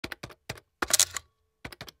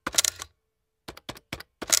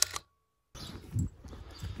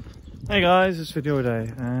Hey guys, it's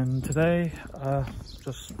VideoADay, and today,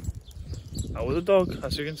 just out with the dog,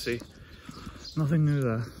 as you can see. Nothing new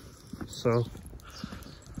there. So,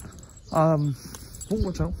 oh,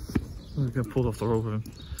 watch out. I'm gonna get pulled off the road with him.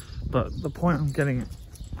 But the point I'm getting at,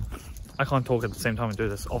 I can't talk at the same time and do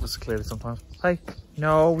this, obviously, clearly sometimes. Hey,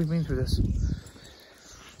 no, we've been through this.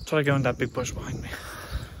 Try to go in that big bush behind me.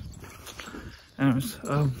 Anyways,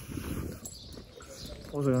 what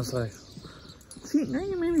was I gonna say? See, now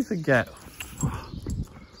you made me forget.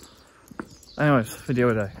 Anyways,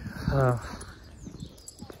 VideoADay.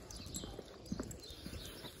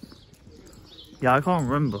 Yeah, I can't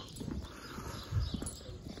remember.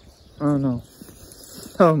 Oh no.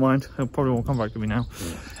 Never mind. It probably won't come back to me now.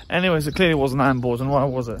 Anyways, it clearly wasn't that important. Why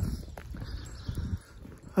was it?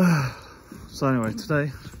 So anyway,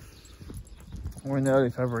 today we're in the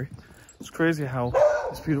early February. It's crazy how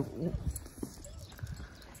it's beautiful.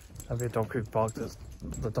 That'd be a dog who barked at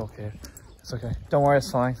the dog here. It's okay. Don't worry, it's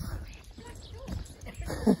fine.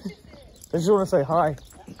 They just want to say hi.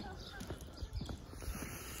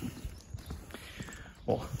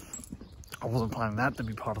 Well, I wasn't planning that to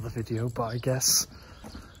be part of the video, but I guess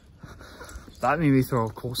that made me throw a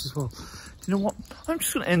course as well. You know what? I'm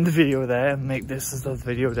just going to end the video there and make this as the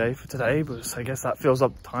video day for today, because I guess that fills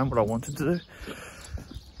up the time what I wanted to do.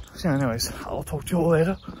 So anyways, I'll talk to you all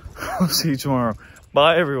later. I'll see you tomorrow.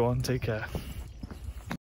 Bye everyone, take care.